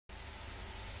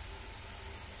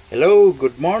Hello,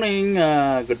 good morning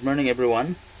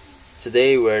everyone.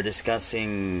 Today we're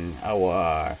discussing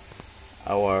our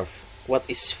what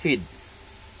is feed,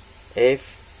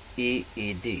 FEED,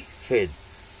 feed,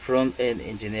 front end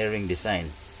engineering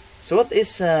design. So what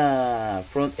is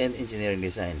front end engineering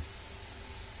design?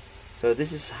 So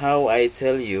this is how I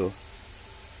tell you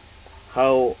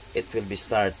how it will be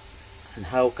start and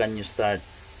how can you start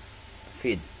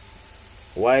feed,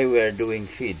 why we are doing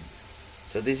feed.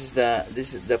 So this is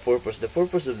the purpose. The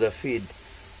purpose of the feed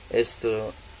is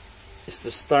to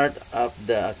start up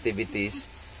the activities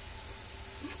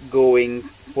going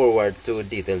forward to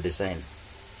detailed design.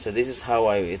 So this is how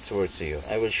it works to you.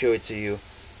 I will show it to you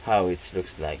how it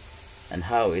looks like and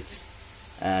how it's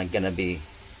gonna be.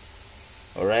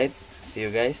 All right. See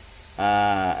you guys.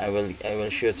 I will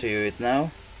show to you it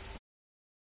now.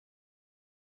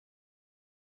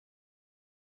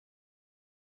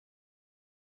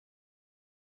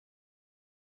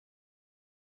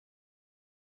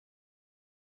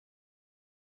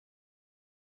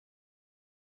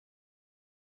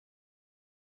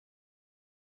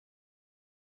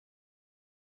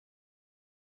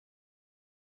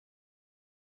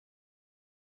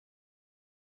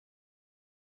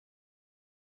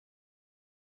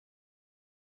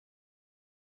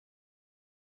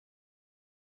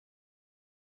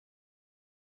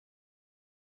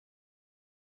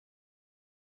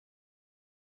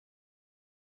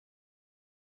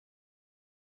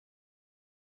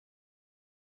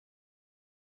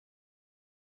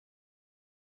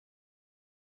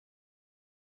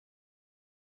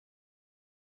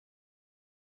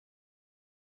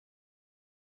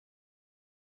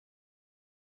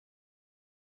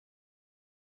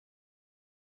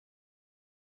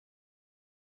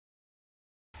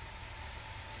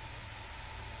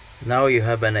 Now you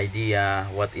have an idea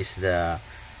what is the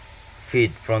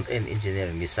feed front-end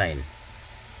engineering design.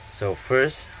 So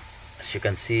first, as you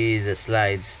can see, the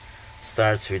slides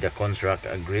starts with a contract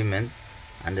agreement,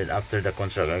 and then after the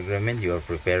contract agreement you are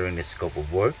preparing the scope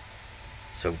of work.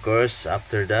 So of course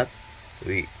after that,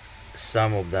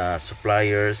 some of the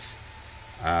suppliers,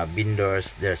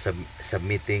 vendors, they're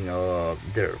submitting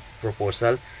their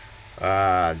proposal,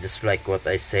 just like what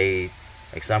I say.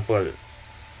 Example,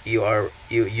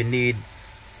 you need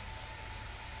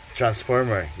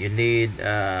transformer, you need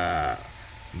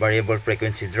variable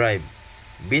frequency drive.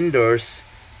 Vendors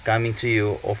coming to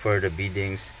you offer the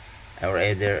biddings or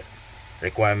either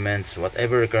requirements,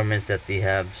 whatever requirements that they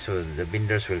have. So the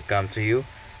vendors will come to you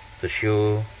to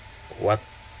show what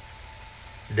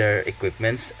their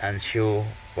equipments and show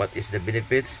what is the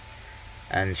benefits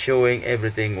and showing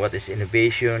everything what is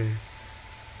innovation.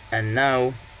 And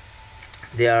now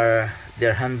they're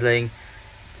handling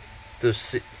to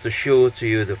show to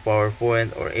you the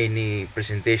PowerPoint or any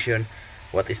presentation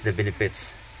what is the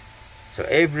benefits. So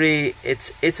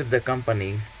each of the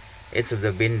company, each of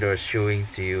the vendors showing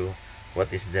to you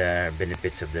what is the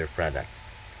benefits of their product.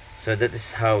 So that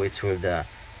is how it will the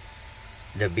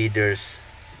bidders,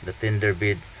 the tender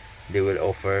bid, they will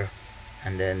offer,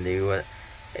 and then they will,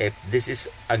 if this is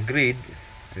agreed,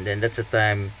 and then that's the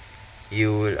time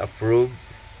you will approve,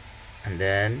 and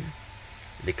then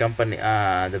the company,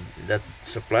 that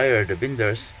supplier, the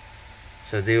vendors,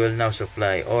 so they will now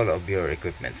supply all of your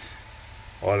equipments,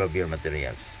 all of your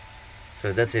materials.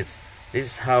 So that's it. This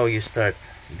is how you start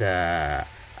the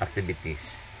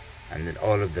activities and then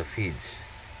all of the feeds,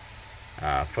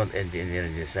 front end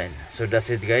engineering design. So that's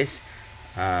it, guys.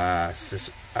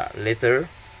 Later,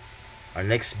 our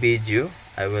next video,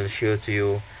 I will show to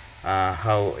you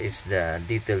how is the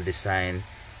detailed design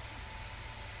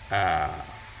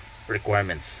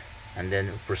requirements, and then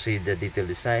proceed the detailed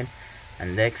design,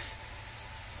 and next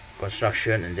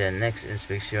construction, and then next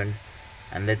inspection.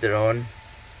 And later on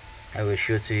I will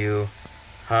show to you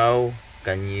how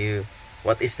can you,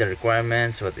 what is the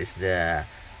requirements, what is the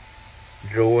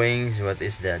drawings, what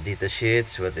is the data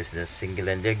sheets, what is the single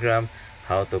line diagram,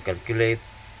 how to calculate,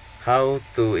 how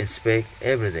to inspect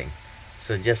everything.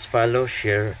 So just follow,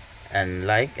 share, and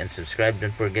like and subscribe.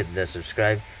 Don't forget the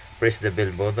subscribe, press the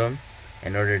bell button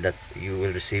in order that you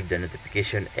will receive the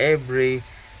notification every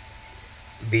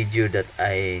video that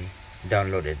I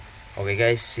downloaded. Okay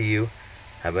guys, see you,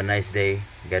 have a nice day,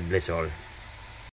 God bless all.